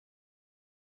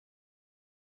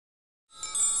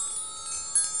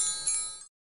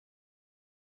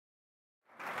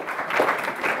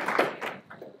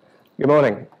Good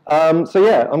morning. So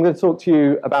yeah, I'm going to talk to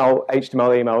you about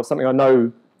HTML email, something I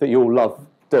know that you all love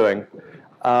doing.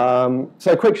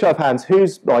 So quick show of hands,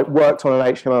 who's worked on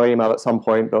an HTML email at some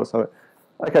point, built something?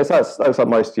 Okay, so that's like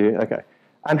most of you. Okay,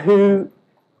 and who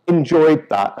enjoyed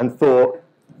that and thought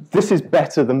this is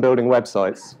better than building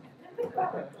websites?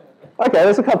 Okay,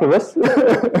 there's a couple of us.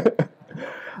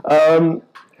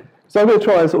 So I'm going to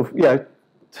try and sort of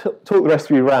talk the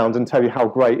rest of you around and tell you how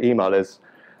great email is.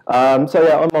 So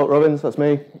yeah, I'm Robbins, that's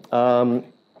me.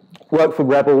 Work for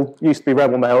Rebel, used to be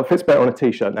Rebel Mail, it fits better on a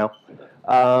t-shirt now.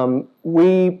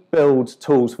 We build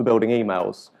tools for building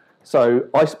emails. So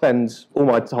I spend all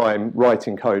my time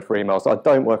writing code for emails. I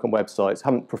don't work on websites,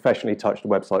 haven't professionally touched a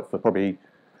website for probably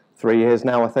 3 years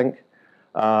now, I think.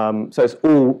 So it's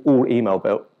all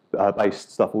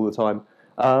email-based stuff all the time.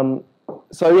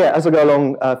 So yeah, as I go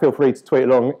along, feel free to tweet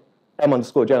along,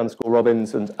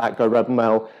 m_j_robbins and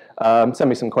 @GoRebelMail. Send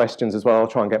me some questions as well. I'll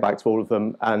try and get back to all of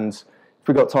them. And if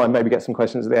we've got time, maybe get some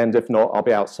questions at the end. If not, I'll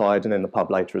be outside and in the pub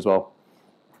later as well.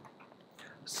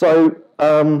 So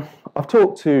I've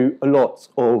talked to a lot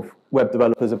of web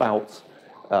developers about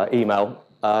email,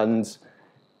 and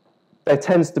there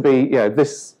tends to be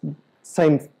this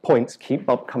same points keep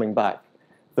coming back,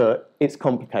 that it's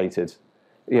complicated.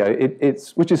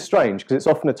 Which is strange because it's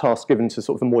often a task given to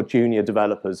sort of the more junior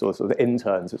developers or sort of the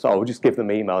interns. It's, we'll just give them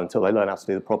email until they learn how to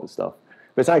do the proper stuff.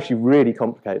 But it's actually really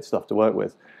complicated stuff to work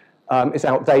with. It's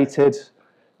outdated.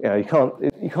 You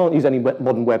can't use any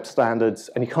modern web standards,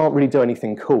 and you can't really do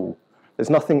anything cool. There's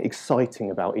nothing exciting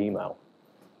about email.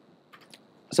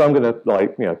 So I'm going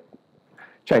to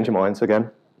change your minds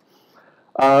again.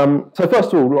 So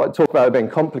first of all, talk about it being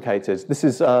complicated. This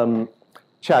is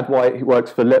Chad White, who works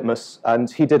for Litmus,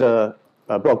 and he did a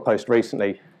blog post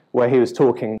recently where he was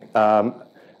talking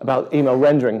about email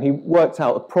rendering. He worked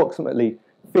out approximately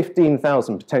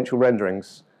 15,000 potential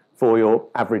renderings for your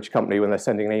average company when they're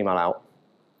sending an email out.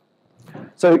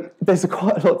 So there's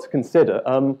quite a lot to consider.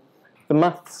 The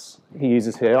maths he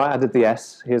uses here, I added the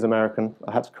S, he is American,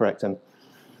 I had to correct him.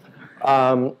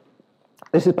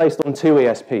 This is based on 2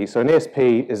 ESPs. So an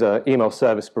ESP is an email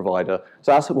service provider.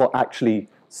 So that's what actually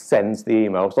sends the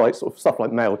emails, like sort of stuff like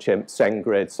MailChimp,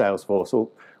 SendGrid, Salesforce,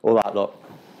 all that lot.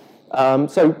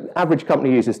 So average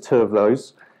company uses 2 of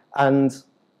those, and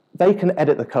they can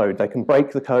edit the code, they can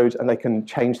break the code, and they can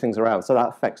change things around, so that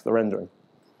affects the rendering.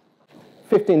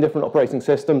 15 different operating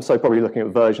systems, so probably looking at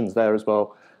versions there as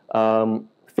well.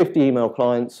 50 email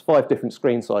clients, 5 different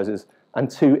screen sizes, and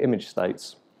 2 image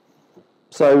states.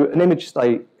 So an image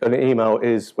state in an email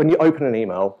is, when you open an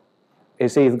email,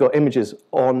 it's either got images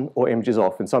on or images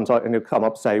off, and sometimes it'll come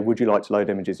up, say, would you like to load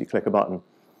images? You click a button.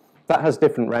 That has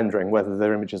different rendering, whether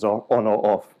their images are on or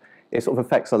off. It sort of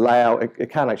affects the layout. It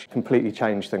can actually completely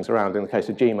change things around in the case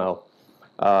of Gmail,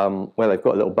 where they've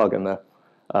got a little bug in there.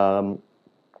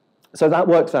 So that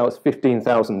works out as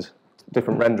 15,000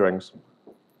 different renderings.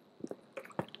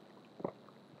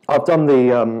 I've done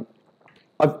the,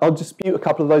 I'll dispute a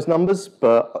couple of those numbers,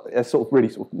 but it's really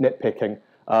nitpicking.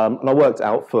 And I worked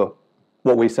out for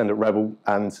what we send at Rebel,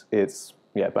 and it's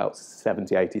about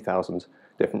 70, 80,000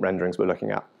 different renderings we're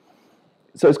looking at.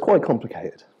 So it's quite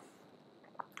complicated.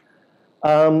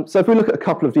 So if we look at a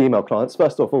couple of the email clients,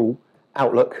 first of all,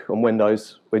 Outlook on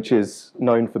Windows, which is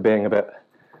known for being a bit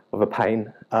of a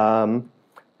pain. Currently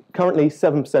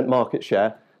 7% market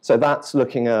share, so that's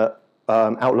looking at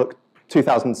Outlook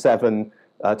 2007,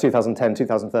 2010,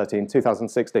 2013,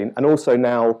 2016, and also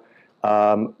now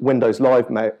Windows Live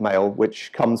Mail,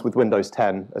 which comes with Windows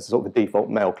 10 as sort of the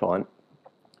default mail client.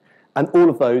 And all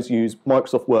of those use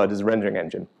Microsoft Word as a rendering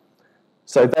engine.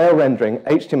 So they're rendering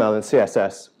HTML and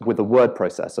CSS with a word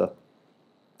processor.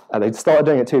 And they started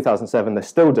doing it in 2007, they're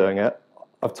still doing it.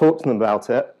 I've talked to them about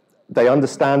it. They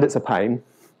understand it's a pain,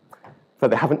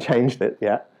 but they haven't changed it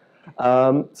yet.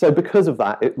 So because of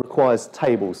that, it requires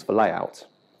tables for layout.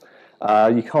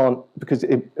 You can't, because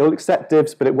it'll accept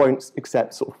divs, but it won't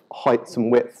accept sort of heights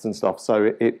and widths and stuff,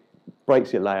 so it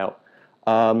breaks your layout.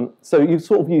 So you're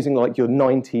sort of using like your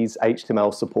 90s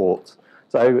HTML support.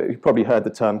 So you've probably heard the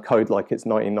term code like it's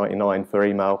 1999 for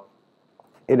email.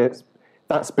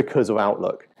 That's because of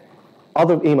Outlook.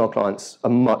 Other email clients are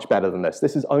much better than this.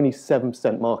 This is only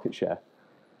 7% market share.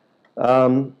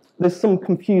 There's some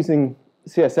confusing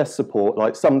CSS support,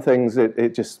 like some things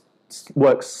it just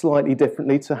works slightly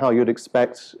differently to how you'd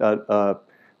expect a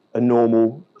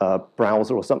normal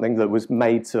browser or something that was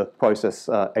made to process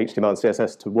HTML and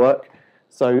CSS to work.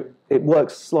 So it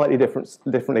works slightly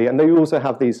differently, and they also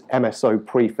have these MSO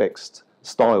prefixed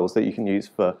styles that you can use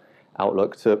for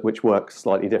Outlook, which work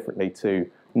slightly differently to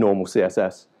normal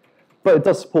CSS. But it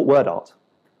does support word art.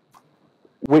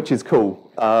 which is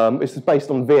cool. This is based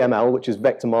on VML, which is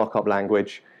Vector Markup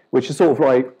Language, which is sort of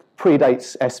like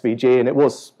predates SVG, and it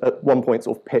was at one point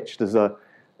sort of pitched as a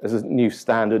new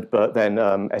standard, but then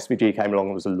SVG came along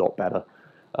and was a lot better.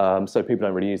 So people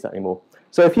don't really use that anymore.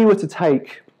 So if you were to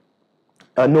take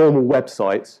a normal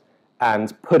website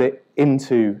and put it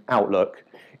into Outlook,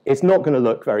 it's not going to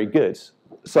look very good.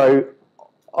 So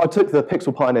I took the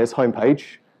Pixel Pioneers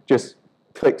homepage, just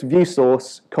clicked View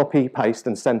Source, copy, paste,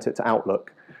 and sent it to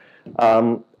Outlook.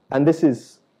 And this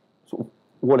is sort of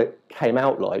what it came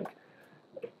out like.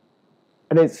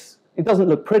 And it doesn't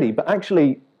look pretty, but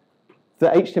actually the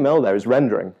HTML there is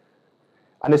rendering.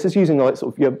 And this is using like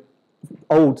sort of your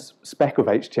old spec of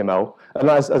HTML. And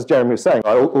as Jeremy was saying,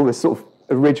 like, all this sort of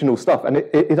original stuff. And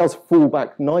it does fall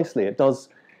back nicely. It does,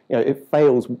 it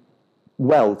fails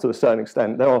well to a certain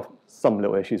extent. There are some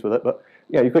little issues with it, but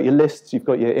you've got your lists, you've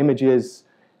got your images,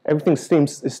 everything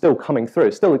is still coming through.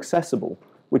 It's still accessible,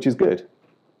 which is good.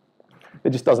 It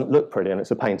just doesn't look pretty, and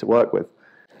it's a pain to work with.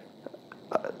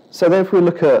 So then if we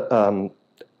look at a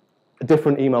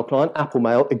different email client, Apple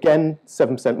Mail, again,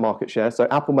 7% market share. So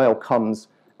Apple Mail comes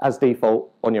as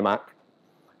default on your Mac.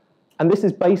 And this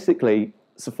is basically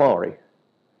Safari.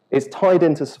 It's tied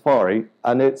into Safari,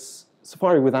 and it's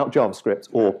Safari without JavaScript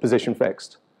or position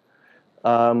fixed.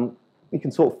 You can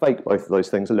sort of fake both of those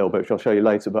things a little bit, which I'll show you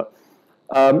later, but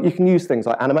you can use things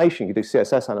like animation. You can do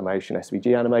CSS animation,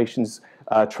 SVG animations,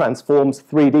 transforms,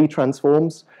 3D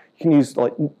transforms. You can use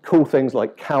like cool things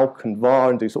like calc and var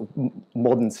and do sort of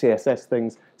modern CSS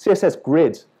things. CSS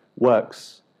Grid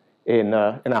works in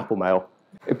Apple Mail.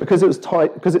 Because it's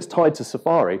tied to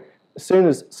Safari, as soon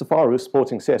as Safari was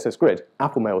supporting CSS Grid,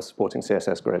 Apple Mail was supporting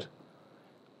CSS Grid.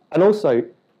 And also,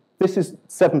 this is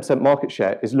 7% market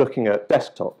share is looking at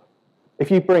desktop. If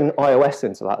you bring iOS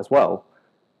into that as well,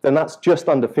 then that's just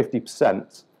under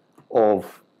 50%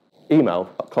 of email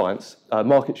clients'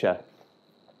 market share.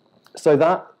 So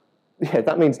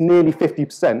that means nearly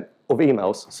 50% of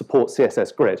emails support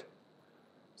CSS Grid.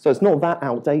 So it's not that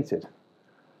outdated.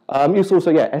 Use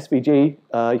also, SVG.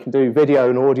 You can do video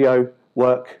and audio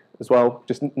work as well,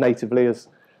 just natively as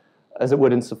it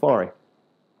would in Safari.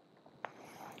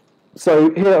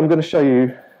 So here I'm going to show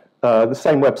you the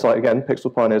same website again,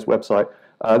 Pixel Pioneers website.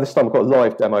 This time I've got a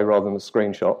live demo rather than a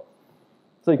screenshot.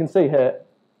 So you can see here,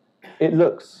 it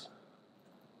looks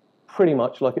pretty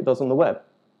much like it does on the web.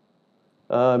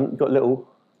 You've got a little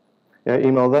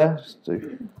email there, just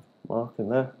do mark in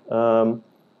there.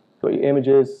 Got your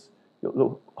images, your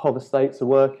little hover states are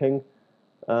working,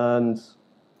 and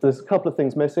there's a couple of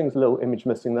things missing. There's a little image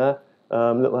missing there,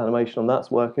 little animation on that's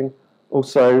working.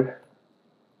 Also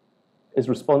is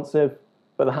responsive,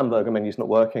 but the hamburger menu's not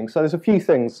working. So there's a few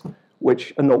things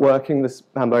which are not working. This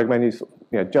hamburger menu's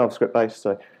JavaScript based,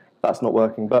 so that's not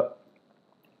working. But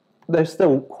there's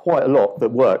still quite a lot that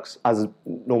works as a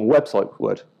normal website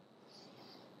would.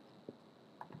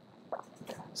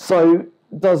 So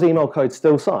does email code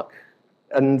still suck?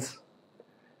 And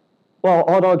well,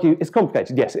 I'd argue it's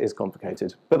complicated. Yes, it is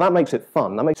complicated, but that makes it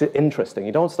fun. That makes it interesting.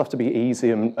 You don't want stuff to be easy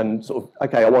and sort of,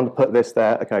 okay, I want to put this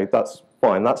there. Okay, that's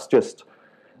fine. That's just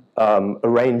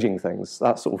arranging things.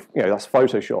 That's sort of, that's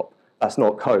Photoshop. That's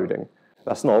not coding.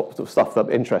 That's not sort of stuff that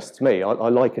interests me. I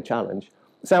like a challenge.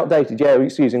 It's outdated. Yeah,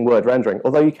 it's using word rendering,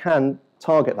 although you can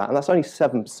target that, and that's only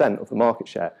 7% of the market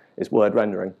share is word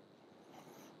rendering.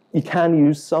 You can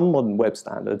use some modern web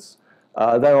standards.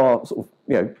 There are sort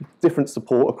of different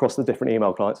support across the different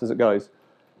email clients as it goes.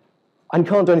 And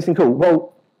you can't do anything cool.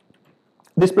 Well,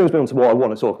 this brings me on to what I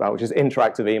want to talk about, which is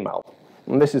interactive email.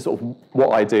 And this is sort of what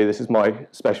I do. This is my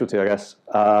specialty, I guess.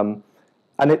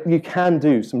 And you can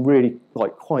do some really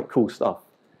quite cool stuff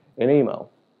in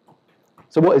email.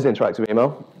 So what is interactive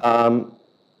email?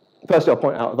 Firstly, I'll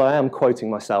point out that I am quoting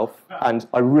myself, and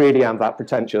I really am that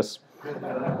pretentious.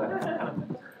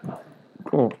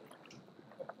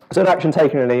 So an action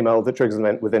taken in an email that triggers an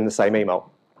event within the same email.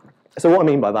 So what I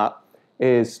mean by that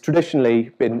is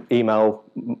traditionally in email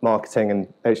marketing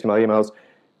and HTML emails,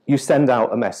 you send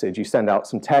out a message, you send out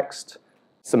some text,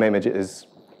 some images,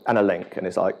 and a link. And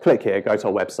it's like, click here, go to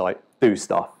our website, do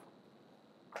stuff.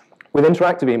 With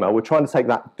interactive email, we're trying to take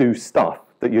that do stuff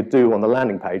that you do on the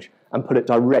landing page and put it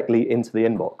directly into the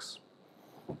inbox.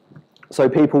 So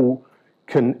people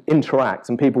can interact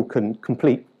and people can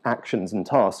complete actions and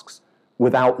tasks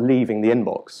without leaving the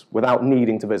inbox, without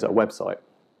needing to visit a website.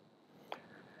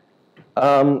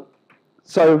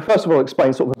 So first of all, I'll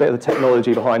explain sort of a bit of the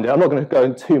technology behind it. I'm not going to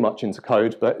go too much into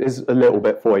code, but it is a little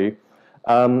bit for you.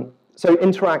 So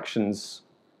interactions,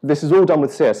 this is all done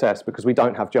with CSS because we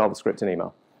don't have JavaScript in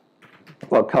email.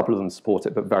 Well, a couple of them support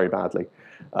it, but very badly.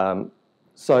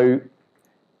 So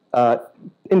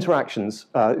interactions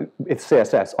with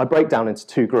CSS, I break down into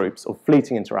two groups of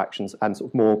fleeting interactions and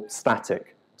sort of more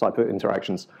static type of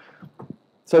interactions.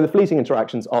 So the fleeting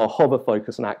interactions are hover,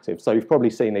 focus, and active. So you've probably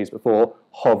seen these before,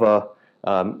 hover,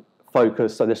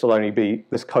 focus, so this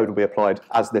code will be applied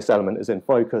as this element is in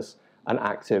focus, and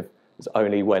active is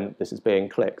only when this is being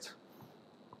clicked.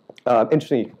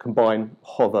 Interestingly, you can combine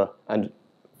hover and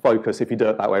focus if you do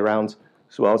it that way around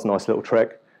as well. It's a nice little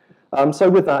trick. So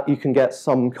with that, you can get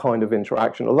some kind of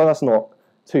interaction, although that's not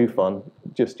too fun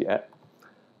just yet.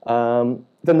 Then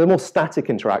the more static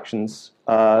interactions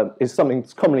is something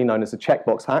that's commonly known as a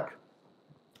checkbox hack.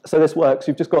 So this works,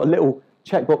 you've just got a little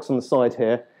checkbox on the side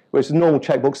here, which is a normal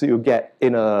checkbox that you'll get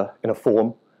in a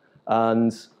form.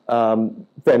 And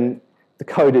then the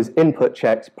code is input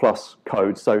checked plus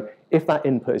code. So if that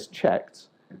input is checked,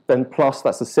 then plus,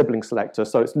 that's a sibling selector.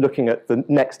 So it's looking at the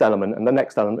next element, and the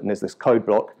next element is this code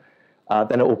block.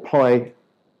 Then it will apply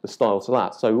the style to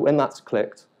that. So when that's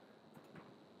clicked,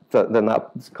 then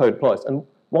that code applies. And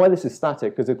why this is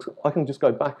static, because I can just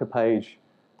go back a page,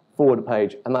 forward a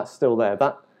page, and that's still there.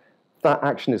 That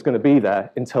action is going to be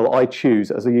there until I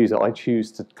choose, as a user, I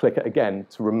choose to click it again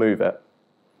to remove it.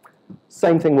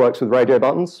 Same thing works with radio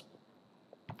buttons.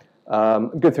 A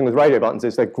good thing with radio buttons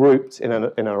is they're grouped in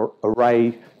an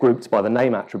array, grouped by the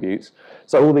name attributes.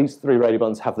 So all these three radio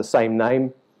buttons have the same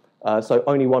name, so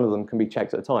only one of them can be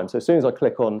checked at a time. So as soon as I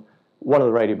click on one of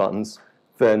the radio buttons,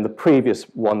 then the previous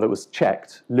one that was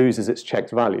checked loses its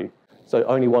checked value. So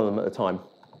only one of them at a time.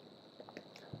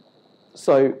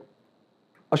 So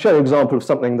I'll show you an example of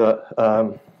something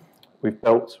that we've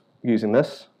built using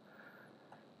this.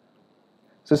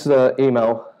 So this is an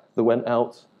email that went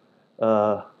out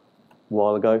a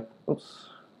while ago. Oops.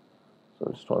 So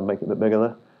I'm just trying to make it a bit bigger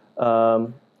there.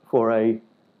 For a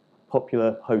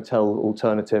popular hotel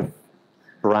alternative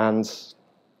brand.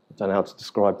 I don't know how to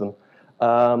describe them.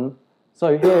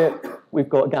 So here we've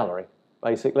got a gallery,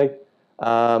 basically.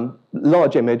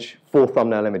 Large image, 4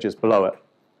 thumbnail images below it.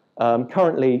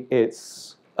 Currently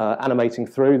it's animating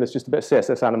through. There's just a bit of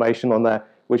CSS animation on there,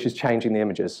 which is changing the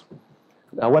images.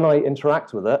 Now when I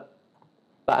interact with it,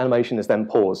 that animation is then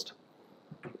paused.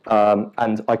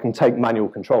 And I can take manual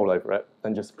control over it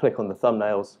and just click on the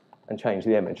thumbnails and change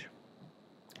the image.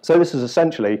 So this is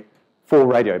essentially 4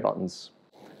 radio buttons,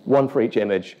 one for each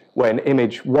image. When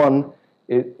image 1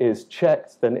 is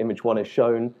checked, then image 1 is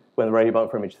shown. When the radio button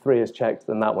for image 3 is checked,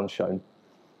 then that one's shown.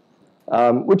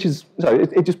 Which is, so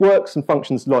it just works and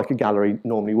functions like a gallery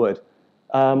normally would.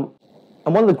 And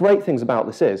one of the great things about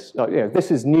this is,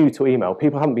 this is new to email.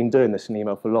 People haven't been doing this in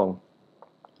email for long.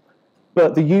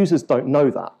 But the users don't know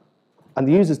that. And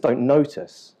the users don't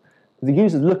notice. The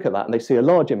users look at that and they see a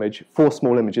large image, 4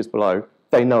 small images below.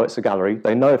 They know it's a gallery.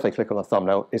 They know if they click on a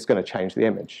thumbnail, it's going to change the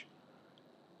image.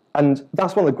 And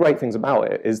that's one of the great things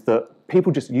about it, is that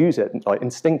people just use it like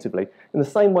instinctively. In the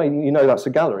same way you know that's a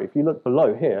gallery, if you look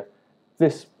below here,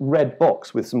 this red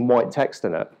box with some white text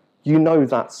in it, you know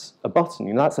that's a button,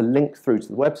 you know that's a link through to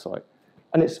the website.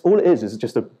 And all it is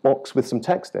just a box with some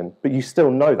text in, but you still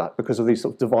know that because of these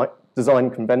sort of design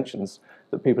conventions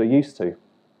that people are used to.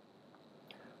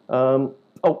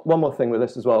 One more thing with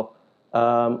this as well.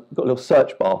 Got a little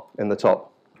search bar in the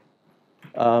top.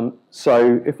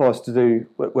 So if I was to do,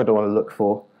 where do I want to look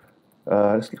for?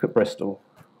 Let's look at Bristol.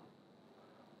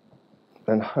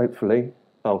 Then hopefully,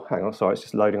 oh, hang on, sorry, it's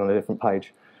just loading on a different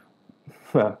page.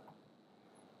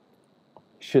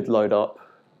 Should load up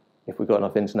if we've got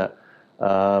enough internet.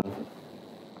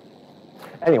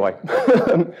 Anyway,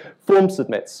 form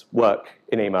submits work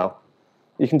in email.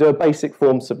 You can do a basic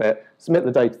form submit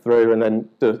the data through, and then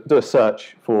do a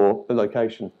search for the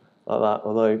location like that,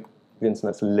 although the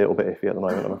internet's a little bit iffy at the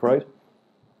moment, I'm afraid.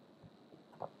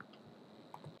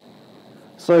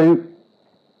 So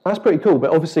that's pretty cool,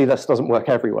 but obviously this doesn't work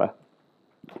everywhere.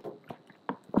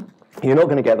 You're not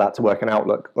going to get that to work in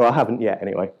Outlook. Well, I haven't yet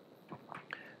anyway.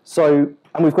 So,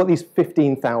 and we've got these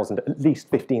 15,000, at least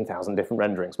 15,000 different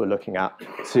renderings we're looking at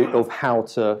of how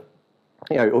to,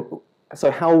 so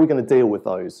how are we going to deal with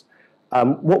those?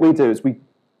 What we do is we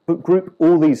group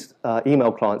all these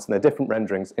email clients and their different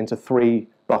renderings into 3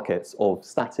 buckets of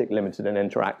static, limited, and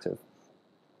interactive.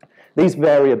 These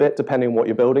vary a bit depending on what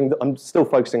you're building. I'm still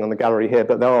focusing on the gallery here,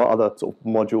 but there are other sort of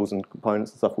modules and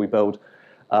components and stuff we build.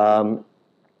 But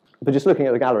just looking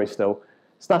at the gallery still,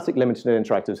 static, limited, and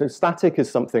interactive. So static is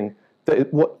something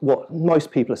that what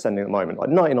most people are sending at the moment. Like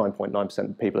 99.9%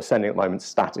 of people are sending at the moment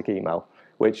static email,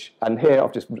 and here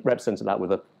I've just represented that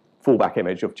with a fallback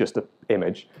image of just an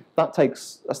image. That's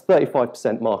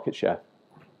 35% market share.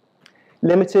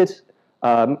 Limited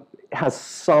has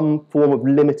some form of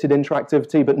limited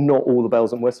interactivity, but not all the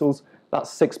bells and whistles. that's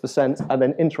 6%, and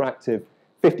then interactive,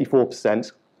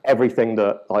 54%. Everything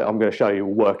that I'm going to show you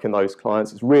will work in those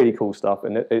clients. It's really cool stuff,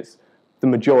 and it's the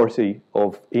majority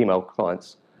of email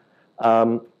clients.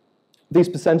 These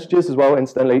percentages as well,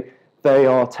 incidentally, they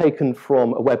are taken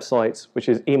from a website which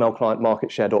is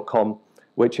emailclientmarketshare.com,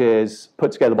 which is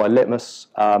put together by Litmus.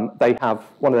 They have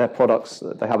one of their products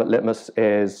that they have at Litmus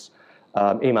is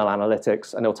email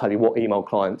analytics, and they'll tell you what email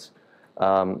client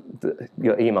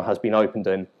your email has been opened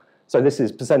in. So this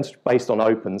is percentage based on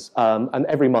opens, and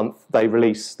every month they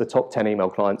release the top 10 email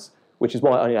clients, which is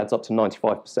why it only adds up to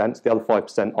 95%. The other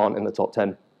 5% aren't in the top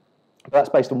 10. But that's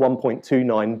based on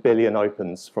 1.29 billion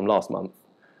opens from last month.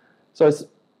 So it's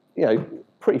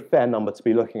pretty fair number to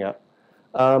be looking at.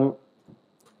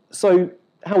 So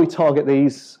how we target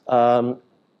these,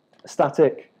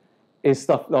 static is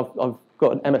stuff, I've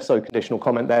got an MSO conditional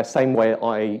comment there, same way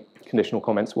I conditional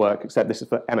comments work, except this is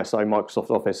for MSO, Microsoft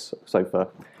Office, so for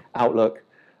Outlook,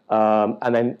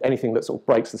 and then anything that sort of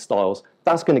breaks the styles,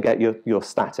 that's going to get your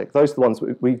static. Those are the ones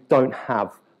we don't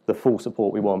have the full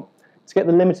support we want. To get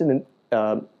the limited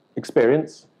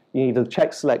experience, you need the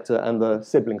check selector and the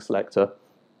sibling selector.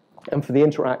 And for the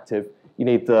interactive, you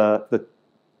need the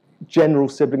general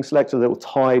sibling selector, the little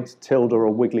tide, tilde, or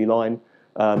wiggly line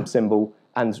symbol,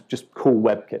 and just cool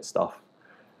WebKit stuff.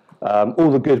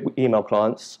 All the good email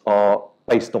clients are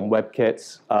based on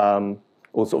WebKits,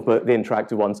 or sort of the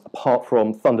interactive ones, apart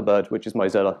from Thunderbird, which is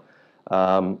Mozilla.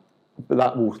 But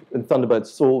that will, and Thunderbird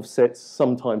sort of sits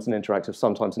sometimes in interactive,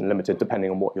 sometimes in limited,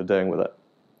 depending on what you're doing with it.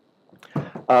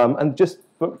 And just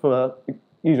from a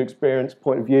user experience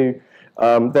point of view,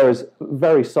 there is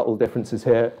very subtle differences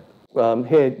here.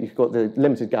 Here you've got the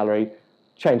limited gallery,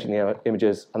 changing the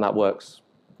images, and that works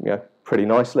pretty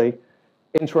nicely.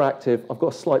 Interactive, I've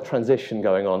got a slight transition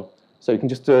going on. So you can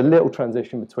just do a little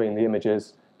transition between the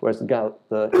images, whereas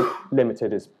the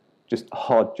limited is just a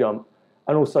hard jump.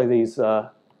 And also these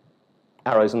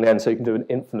arrows on the end, so you can do an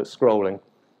infinite scrolling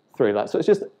through that. So it's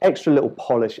just extra little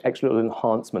polish, extra little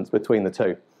enhancements between the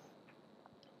two.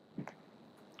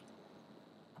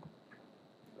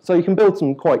 So you can build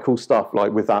some quite cool stuff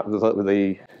like with that, with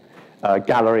the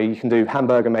gallery. You can do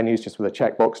hamburger menus just with a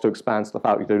checkbox to expand stuff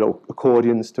out. You can do little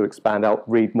accordions to expand out,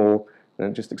 read more,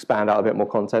 and just expand out a bit more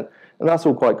content. And that's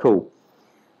all quite cool.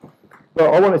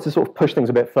 But I wanted to sort of push things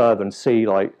a bit further and see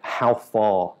like how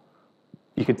far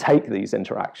you could take these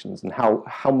interactions and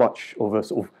how much of a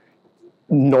sort of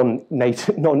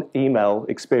non-native, non-email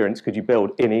experience could you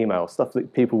build in email, stuff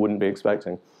that people wouldn't be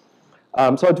expecting.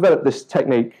 So I developed this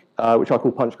technique, which I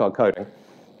call punch card coding.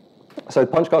 So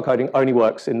punch card coding only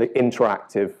works in the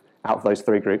interactive, out of those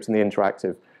three groups, in the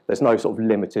interactive. There's no sort of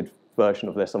limited version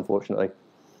of this, unfortunately.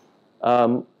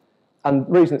 And the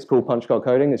reason it's called punch card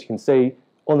coding, as you can see,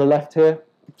 on the left here,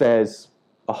 there's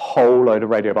a whole load of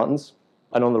radio buttons,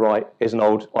 and on the right is an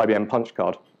old IBM punch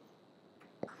card.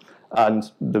 And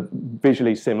they're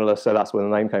visually similar, so that's where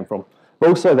the name came from. But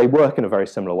also, they work in a very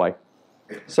similar way.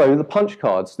 So the punch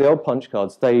cards, the old punch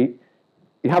cards, you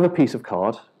have a piece of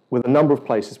card with a number of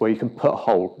places where you can put a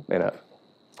hole in it.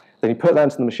 Then you put that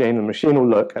into the machine, and the machine will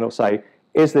look and it'll say,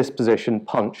 is this position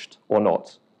punched or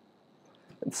not?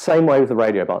 Same way with the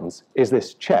radio buttons. Is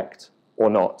this checked or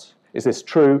not? Is this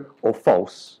true or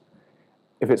false?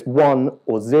 If it's 1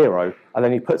 or 0, and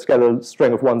then you put together a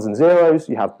string of 1s and 0s,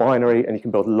 you have binary, and you can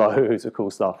build loads of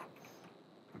cool stuff.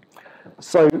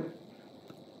 So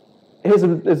here's a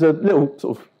little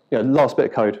sort of last bit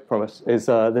of code, promise, is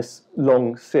this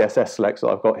long CSS select that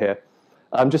I've got here,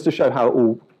 just to show how it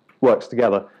all works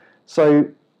together. So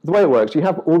the way it works, you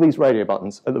have all these radio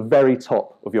buttons at the very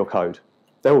top of your code.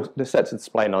 They're set to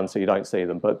display none, so you don't see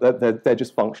them, but they're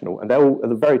just functional, and they're all at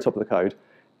the very top of the code.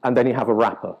 And then you have a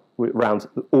wrapper around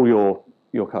all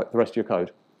your code, the rest of your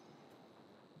code.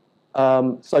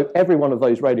 So every one of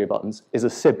those radio buttons is a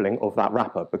sibling of that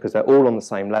wrapper because they're all on the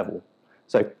same level.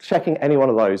 So checking any one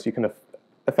of those, you can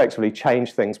effectively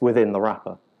change things within the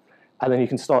wrapper. And then you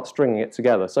can start stringing it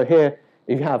together. So here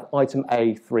you have item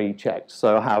A3 checked.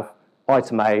 So I have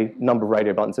item A, number of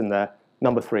radio buttons in there,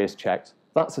 number 3 is checked.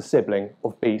 That's a sibling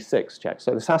of B6 checked.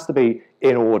 So this has to be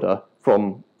in order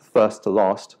from first to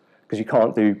last, because you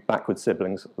can't do backward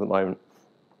siblings at the moment.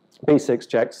 B6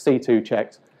 checked, C2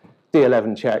 checked,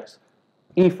 D11 checked,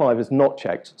 E5 is not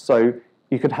checked. So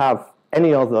you could have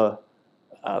any other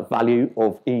value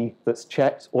of E that's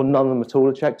checked, or none of them at all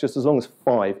are checked, just as long as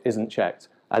 5 isn't checked.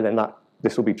 And then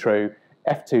this will be true.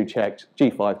 F2 checked,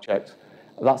 G5 checked.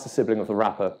 That's a sibling of the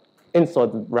wrapper.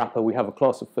 Inside the wrapper, we have a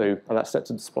class of foo, and that's set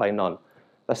to display none.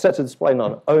 That's set to display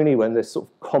none only when this sort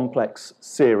of complex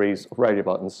series of radio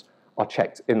buttons are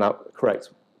checked in that correct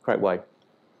way.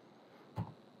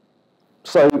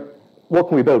 So what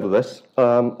can we build with this?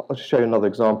 I'll just show you another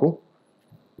example.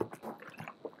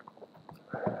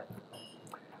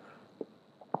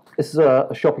 This is a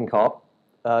shopping cart.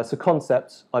 It's a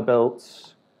concept I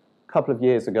built a couple of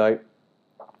years ago.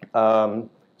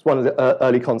 It's one of the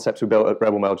early concepts we built at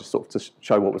Rebel Mail, just sort of to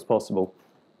show what was possible.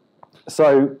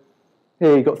 So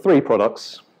here you've got 3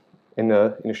 products in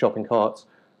a shopping cart.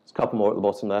 There's a couple more at the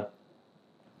bottom there.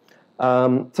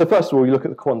 So first of all, you look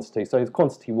at the quantity. So it's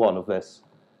quantity 1 of this.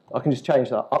 I can just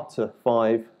change that up to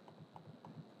 5,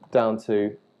 down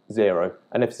to 0.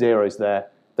 And if 0 is there,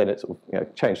 then it's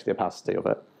change the opacity of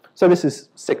it. So this is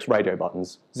 6 radio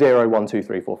buttons, 0, 1, 2,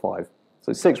 3, 4, 5. So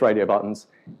it's 6 radio buttons.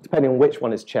 Depending on which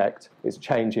one is checked, it's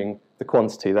changing the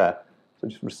quantity there. So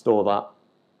just restore that.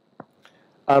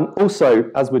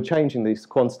 Also, as we're changing these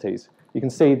quantities, you can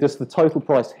see just the total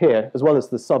price here, as well as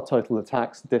the subtotal, the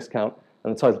tax, the discount,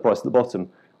 and the total price at the bottom,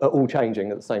 are all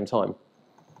changing at the same time.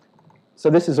 So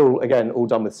this is all, again, all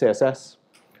done with CSS.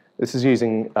 This is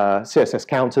using CSS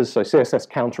counters, so CSS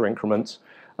counter increments.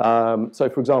 So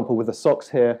for example, with the socks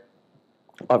here,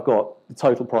 I've got the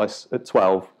total price at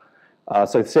 12.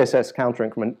 So the CSS counter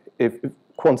increment, if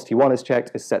quantity 1 is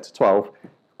checked, is set to 12.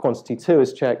 Quantity 2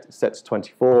 is checked, it's set to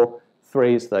 24.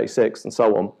 3 is 36, and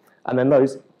so on. And then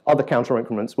those other counter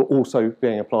increments were also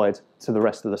being applied to the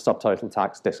rest of the subtotal,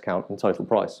 tax, discount, and total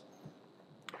price.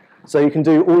 So you can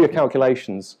do all your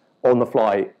calculations on the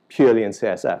fly purely in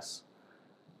CSS,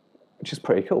 which is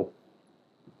pretty cool.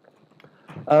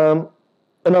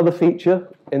 Another feature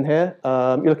in here,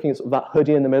 you're looking at sort of that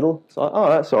hoodie in the middle. So, oh,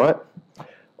 that's all right.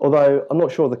 Although I'm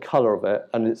not sure of the color of it,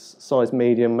 and it's size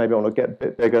medium, maybe I want to get a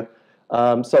bit bigger.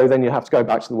 So then you have to go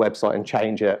back to the website and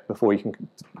change it before you can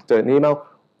do it in the email.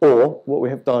 Or what we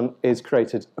have done is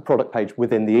created a product page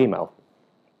within the email.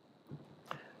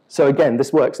 So again,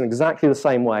 this works in exactly the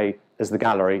same way as the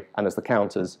gallery and as the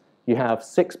counters. You have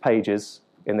 6 pages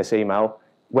in this email.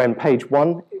 When page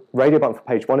 1, radio button for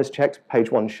page 1 is checked,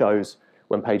 page 1 shows.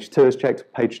 When page 2 is checked,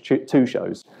 page 2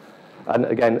 shows. And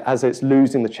again, as it's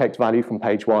losing the checked value from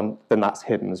page 1, then that's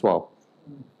hidden as well.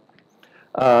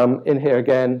 In here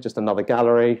again, just another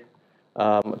gallery.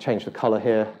 Change the color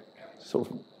here,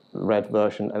 sort of red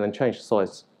version, and then change the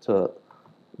size to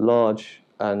large,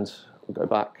 and we'll go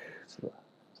back to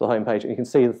the home page. And you can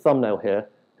see the thumbnail here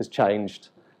has changed,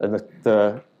 and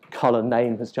the color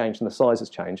name has changed, and the size has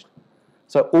changed.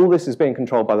 So all this is being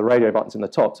controlled by the radio buttons in the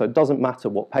top, so it doesn't matter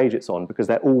what page it's on, because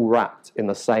they're all wrapped in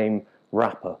the same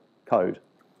wrapper code.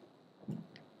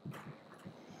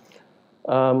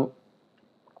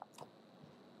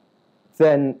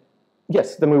 Then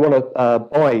we want to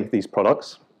buy these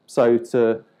products. So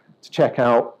to check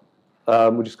out,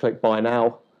 we'll just click Buy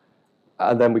Now,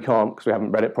 and then we can't because we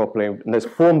haven't read it properly, and there's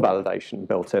form validation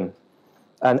built in.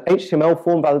 And HTML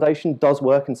form validation does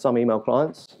work in some email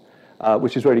clients,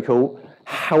 which is really cool.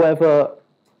 However,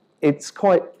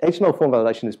 HTML form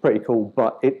validation is pretty cool,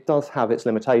 but it does have its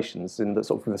limitations in the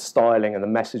sort of the styling and the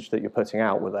message that you're putting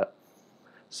out with it.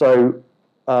 So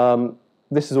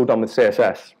this is all done with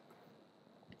CSS.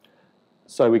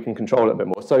 So we can control it a bit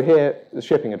more. So here, the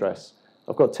shipping address.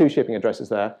 I've got 2 shipping addresses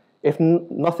there. If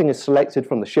nothing is selected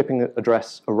from the shipping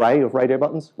address array of radio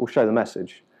buttons, we'll show the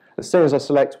message. As soon as I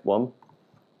select one,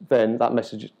 then that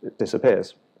message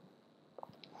disappears.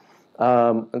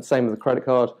 And same with the credit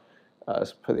card.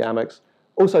 Let's put the Amex.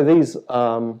 Also, these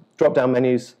drop-down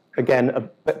menus, again,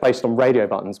 are based on radio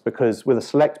buttons, because with a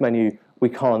select menu, we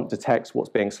can't detect what's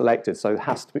being selected. So it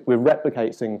has to be, we're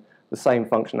replicating the same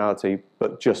functionality,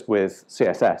 but just with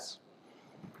CSS.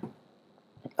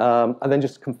 And then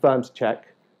just confirm to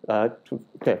check,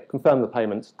 confirm the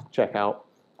payment, check out,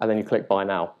 and then you click Buy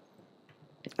Now.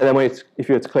 And then if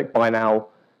you were to click Buy Now,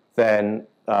 then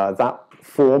that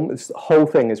form, the whole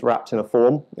thing is wrapped in a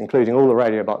form, including all the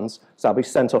radio buttons. So that'll be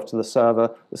sent off to the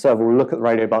server. The server will look at the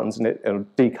radio buttons and it'll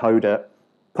decode it,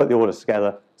 put the orders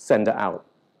together, send it out.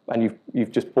 And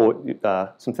you've just bought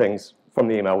some things from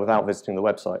the email without visiting the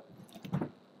website.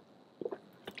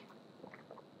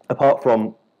 Apart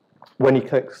from when you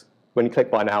click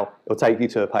Buy Now, it'll take you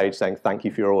to a page saying thank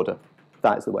you for your order.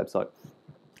 That is the website.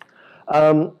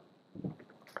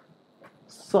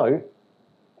 So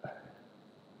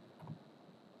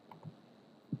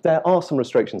there are some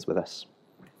restrictions with this.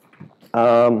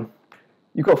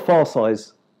 You've got file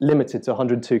size limited to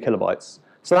 102 kilobytes.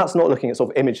 So that's not looking at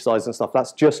sort of image size and stuff.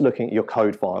 That's just looking at your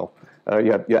code file,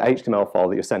 your HTML file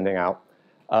that you're sending out.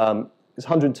 It's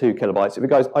 102 kilobytes. If it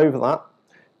goes over that,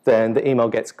 then the email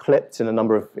gets clipped in a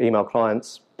number of email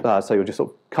clients. So you'll just sort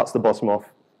of cuts the bottom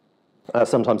off.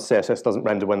 Sometimes CSS doesn't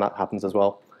render when that happens as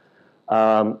well.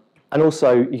 And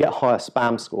also, you get a higher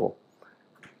spam score.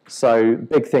 So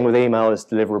big thing with email is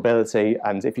deliverability,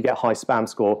 and if you get a high spam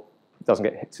score, it doesn't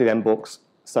get to the inbox,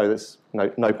 so there's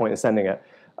no point in sending it.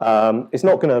 It's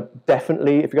not going to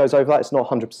definitely, if it goes over that, it's not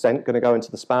 100% going to go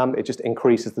into the spam. It just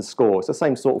increases the score. It's the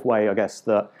same sort of way, I guess,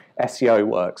 that SEO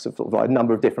works. Sort of like a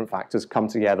number of different factors come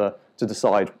together to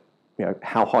decide,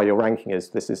 how high your ranking is.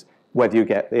 This is whether you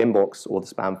get the inbox or the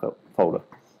spam folder.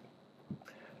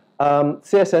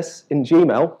 CSS in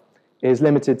Gmail is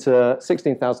limited to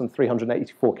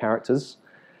 16,384 characters.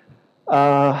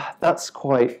 It's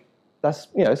quite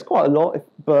a lot,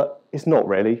 but it's not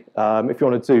really. If you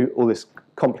want to do all this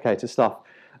complicated stuff.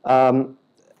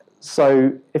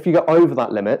 So if you go over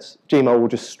that limit, Gmail will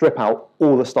just strip out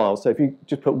all the styles. So if you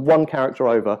just put one character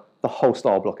over, the whole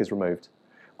style block is removed.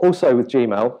 Also with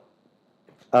Gmail,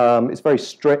 it's very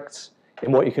strict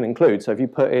in what you can include. So if you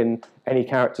put in any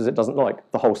characters it doesn't like,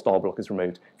 the whole style block is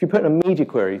removed. If you put in a media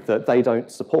query that they don't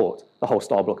support, the whole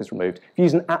style block is removed. If you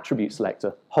use an attribute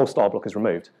selector, whole style block is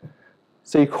removed.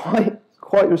 So you're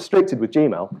quite restricted with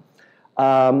Gmail.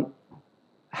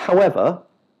 However,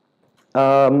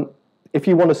 if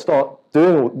you want to start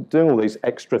doing all these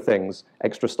extra things,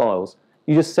 extra styles,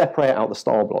 you just separate out the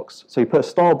style blocks. So you put a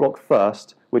style block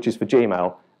first, which is for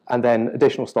Gmail, and then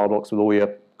additional style blocks with all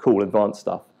your cool advanced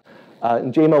stuff.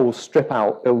 And Gmail will strip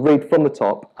out, it'll read from the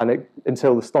top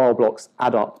until the style blocks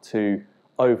add up to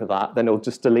over that, then it'll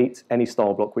just delete any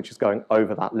style block which is going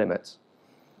over that limit.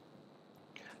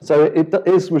 So it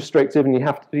is restrictive, and you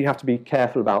have to be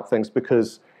careful about things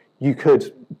because you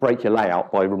could break your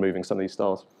layout by removing some of these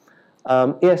styles.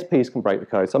 ESPs can break the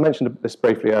code. So I mentioned this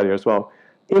briefly earlier as well.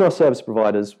 Email service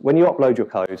providers, when you upload your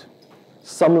code,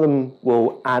 some of them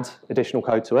will add additional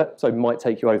code to it, so it might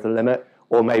take you over the limit,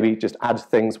 or maybe just add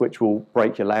things which will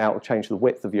break your layout or change the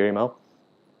width of your email.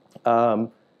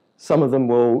 Some of them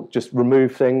will just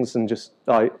remove things, and just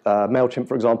like MailChimp,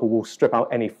 for example, will strip out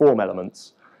any form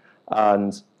elements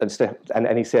and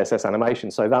any CSS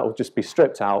animation. So that will just be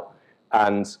stripped out,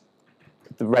 and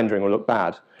the rendering will look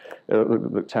bad. It'll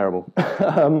look terrible,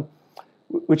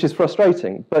 which is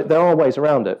frustrating. But there are ways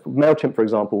around it. MailChimp, for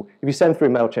example, if you send through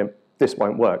MailChimp, this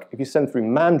won't work. If you send through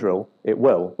Mandrill, it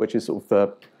will, which is sort of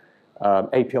the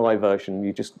API version.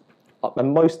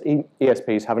 And most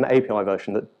ESPs have an API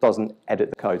version that doesn't edit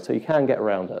the code, so you can get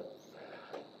around it.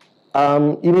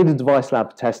 You need a device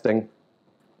lab for testing,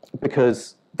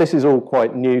 because this is all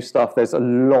quite new stuff. There's a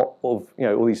lot of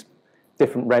all these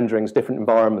different renderings, different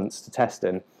environments to test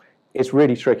in. It's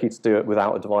really tricky to do it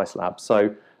without a device lab.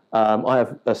 So I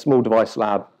have a small device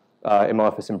lab in my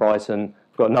office in Brighton.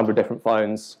 I've got a number of different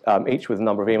phones, each with a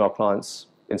number of email clients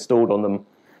installed on them.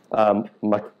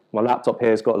 My laptop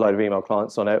here has got a load of email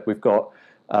clients on it. We've got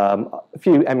a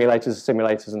few emulators,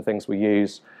 simulators, and things we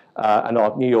use. And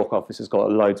our New York office has got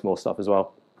loads more stuff as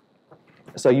well.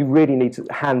 So you really need to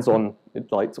hands-on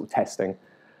sort of testing.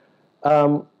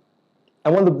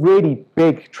 And one of the really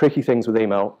big, tricky things with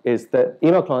email is that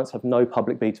email clients have no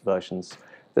public beta versions.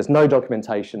 There's no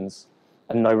documentations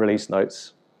and no release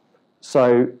notes.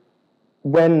 So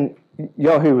when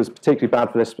Yahoo was particularly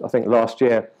bad for this, I think last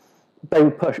year, they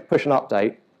would push an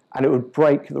update, and it would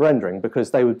break the rendering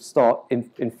because they would start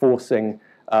enforcing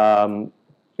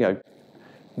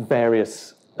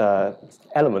various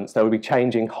elements. They would be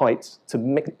changing height to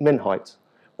min height.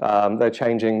 They're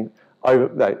changing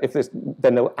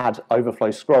then they'll add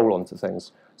overflow scroll onto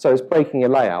things. So it's breaking a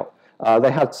layout.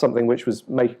 They had something which was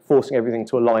forcing everything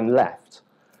to align left.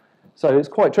 So it's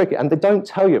quite tricky, and they don't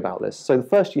tell you about this. So the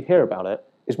first you hear about it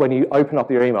is when you open up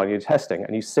your email and you're testing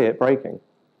and you see it breaking.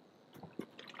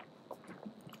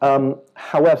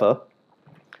 However,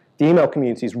 the email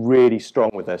community is really strong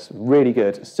with this, really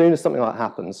good. As soon as something like that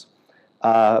happens,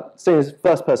 as soon as the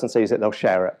first person sees it, they'll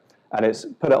share it. And it's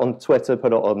put it on Twitter,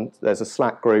 there's a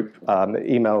Slack group,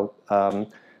 email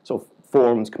sort of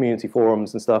forums, community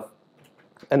forums and stuff.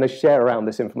 And they share around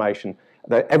this information.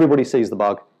 Everybody sees the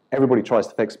bug, everybody tries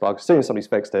to fix the bug. As soon as somebody's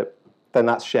fixed it, then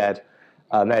that's shared.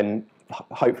 And then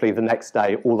hopefully the next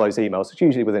day, all those emails, it's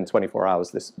usually within 24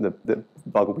 hours, the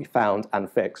bug will be found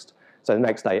and fixed. So the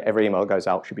next day, every email that goes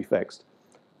out should be fixed.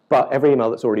 But every email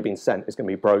that's already been sent is going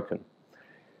to be broken,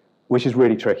 which is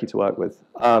really tricky to work with.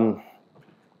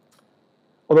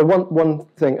 Although one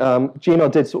thing, Gmail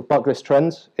did sort of buck this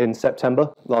trend in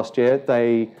September last year.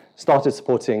 They started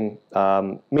supporting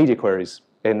media queries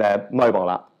in their mobile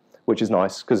app, which is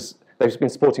nice, because they've been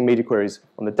supporting media queries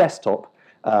on the desktop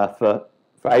for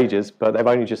ages, but they've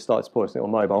only just started supporting it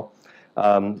on mobile,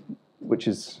 which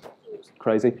is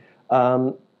crazy.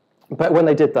 But when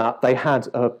they did that, they had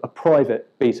a private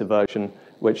beta version,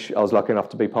 which I was lucky enough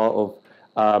to be part of,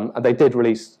 And they did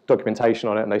release documentation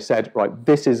on it, and they said, right,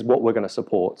 this is what we're going to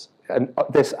support, and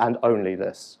this and only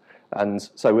this. And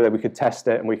so we could test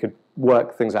it, and we could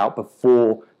work things out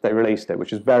before they released it,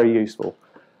 which is very useful.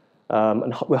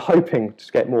 And we're hoping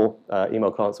to get more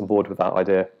email clients on board with that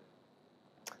idea.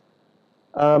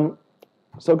 So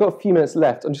I've got a few minutes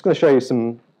left. I'm just going to show you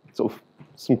some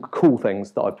cool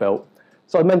things that I've built.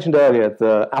 So I mentioned earlier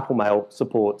the Apple Mail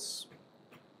supports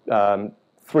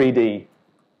 3D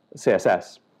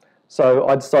CSS. So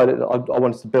I decided that I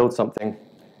wanted to build something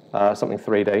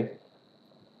 3D.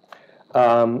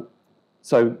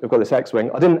 So I've got this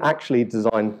X-Wing. I didn't actually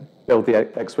build the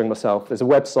X-Wing myself. There's a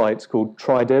website called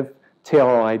Tridiv,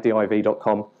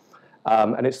 tridiv.com.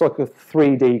 And it's like a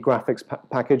 3D graphics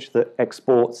package that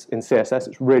exports in CSS.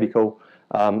 It's really cool.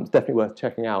 It's definitely worth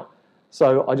checking out.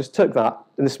 So I just took that,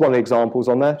 and this is one of the examples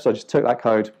on there. So I just took that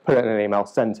code, put it in an email,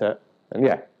 sent it, and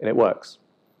yeah, and it works.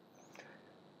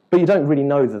 But you don't really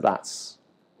know that that's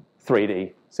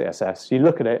 3D CSS. You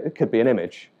look at it, it could be an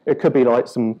image. It could be like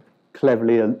some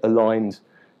cleverly aligned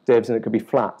divs, and it could be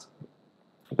flat.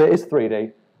 But it is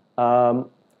 3D.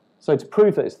 So to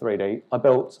prove that it's 3D, I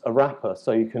built a wrapper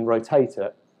so you can rotate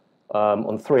it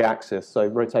on 3 axes. So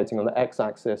rotating on the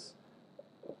x-axis,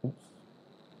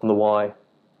 on the y,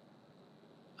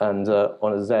 and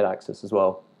on a z-axis as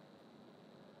well.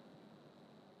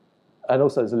 And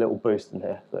also there's a little boost in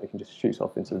here that you can just shoot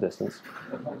off into the distance,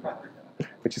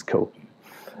 which is cool.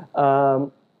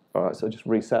 All right, so just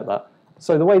reset that.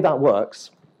 So the way that works,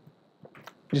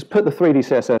 you just put the 3D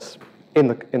CSS in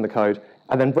the code,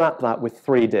 and then wrap that with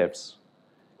 3 divs.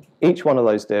 Each one of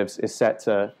those divs is set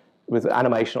to, with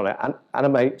animation on it,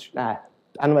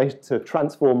 animate to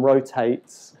transform,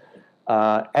 rotate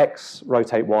X,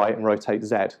 rotate Y, and rotate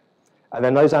Z. And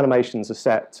then those animations are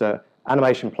set to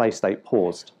animation play state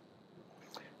paused.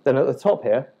 Then at the top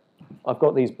here, I've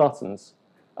got these buttons,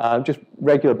 just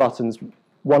regular buttons,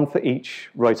 one for each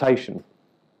rotation.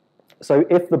 So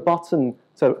if the button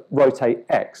to rotate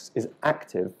X is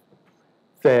active,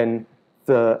 then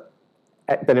it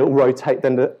will rotate,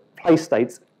 then the play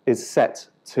state is set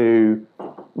to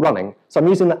running. So I'm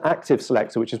using the active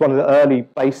selector, which is one of the early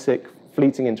basic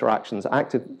fleeting interactions.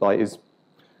 Active is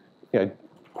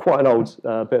quite an old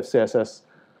bit of CSS.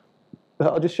 But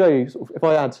I'll just show you, if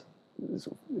I add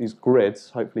these grids,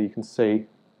 hopefully you can see,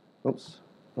 oops,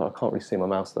 I can't really see my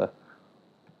mouse there.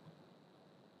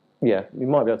 Yeah, you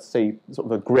might be able to see sort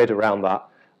of a grid around that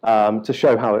to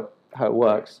show how it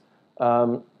works.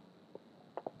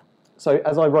 So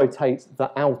as I rotate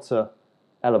the outer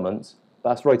element,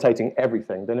 that's rotating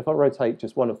everything. Then if I rotate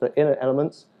just one of the inner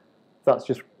elements, that's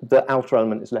just the outer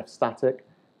element is left static.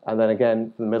 And then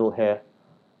again, in the middle here.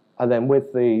 And then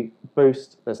with the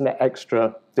boost, there's an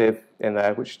extra div in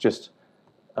there, which just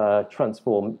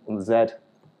transform on the Z,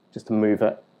 just to move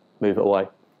it away.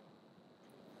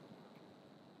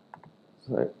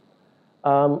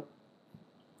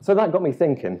 So that got me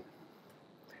thinking.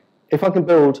 If I can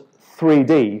build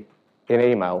 3D in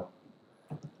email,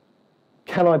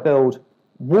 can I build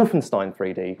Wolfenstein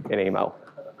 3D in email?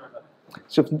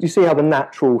 So you see how the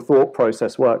natural thought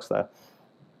process works there.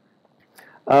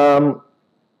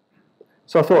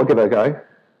 So I thought I'd give it a go.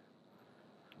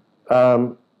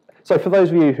 So for those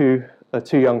of you who are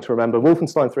too young to remember,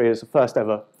 Wolfenstein 3 is the first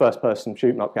ever first-person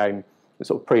shoot-'em-up game that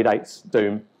sort of predates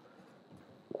Doom.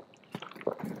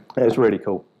 It was really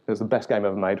cool. It was the best game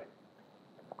ever made.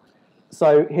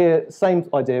 So here, same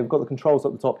idea. We've got the controls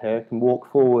at the top here. Can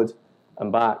walk forward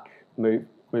and back, move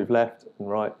left and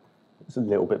right. It's a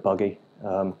little bit buggy.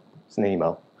 It's an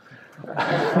email.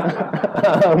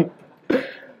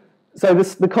 So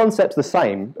the concept's the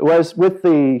same. Whereas with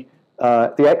the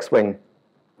X-Wing,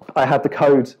 I had the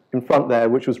code in front there,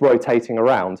 which was rotating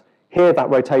around. Here, that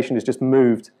rotation is just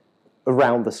moved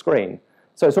around the screen.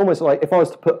 So it's almost like if I was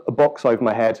to put a box over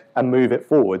my head and move it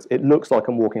forwards, it looks like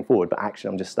I'm walking forward, but actually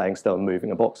I'm just staying still and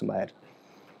moving a box in my head.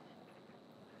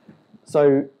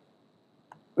 So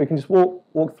we can just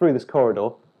walk through this corridor.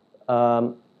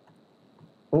 Oh,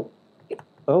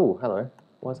 hello.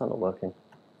 Why is that not working?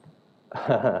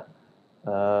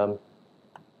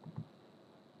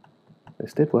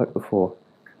 This did work before.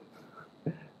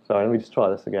 Sorry, let me just try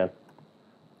this again.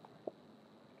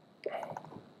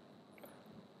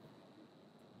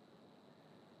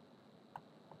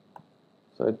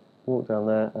 So walk down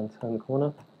there and turn the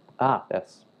corner. Ah,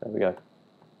 yes, there we go.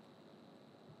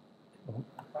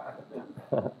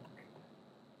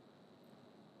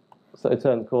 So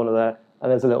turn the corner there,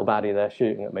 and there's a little baddie there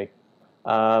shooting at me.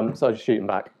 So I just shoot him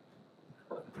back.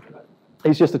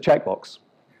 He's just a checkbox.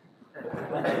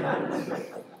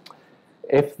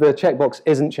 If the checkbox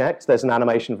isn't checked, there's an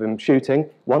animation of him shooting.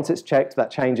 Once it's checked,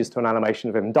 that changes to an animation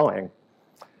of him dying.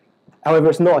 However,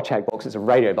 it's not a checkbox, it's a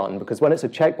radio button, because when it's a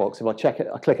checkbox, if I check it,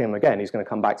 I click him again, he's going to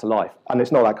come back to life. And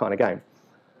it's not that kind of game.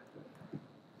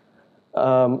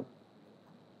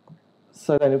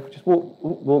 So then if we just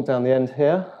walk down the end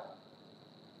here,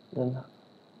 then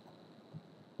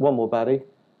one more baddie.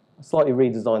 I slightly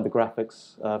redesigned the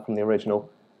graphics from the original,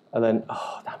 and then,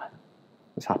 oh, damn it,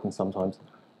 this happens sometimes.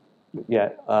 Yeah,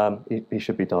 he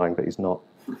should be dying, but he's not.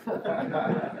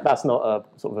 That's not a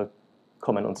sort of a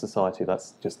comment on society,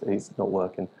 that's just, he's not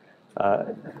working.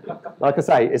 Like I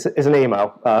say, it's an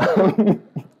email, so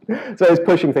it's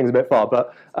pushing things a bit far,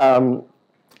 but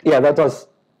yeah, that does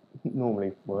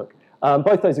normally work.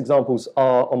 Both those examples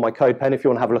are on my CodePen if you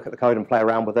want to have a look at the code and play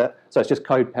around with it. So it's just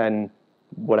CodePen,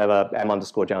 whatever,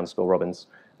 m_j_Robbins.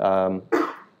 And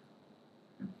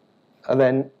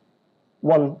then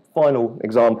one final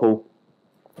example,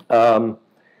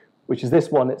 which is this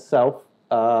one itself,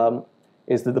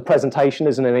 is that the presentation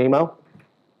is in an email.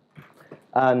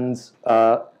 And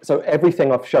so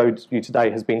everything I've showed you today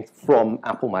has been from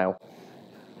Apple Mail.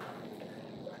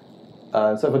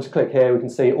 So if I just click here, we can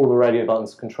see all the radio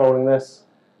buttons controlling this.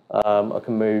 I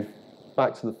can move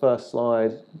back to the first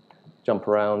slide, jump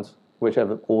around,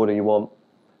 whichever order you want,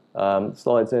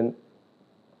 slides in.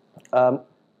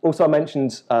 Also, I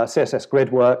mentioned CSS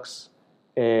Grid works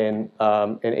in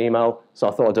email, so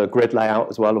I thought I'd do a grid layout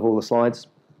as well of all the slides.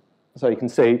 So you can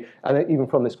see, and even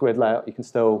from this grid layout, you can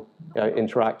still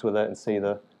interact with it and see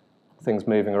the things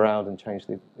moving around and change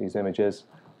these images.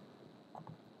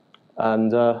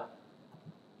 And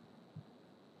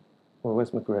well,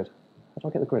 where's my grid? How do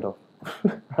I get the grid off?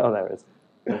 Oh, there it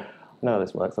is. No,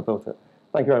 this works. I built it.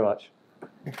 Thank you very much.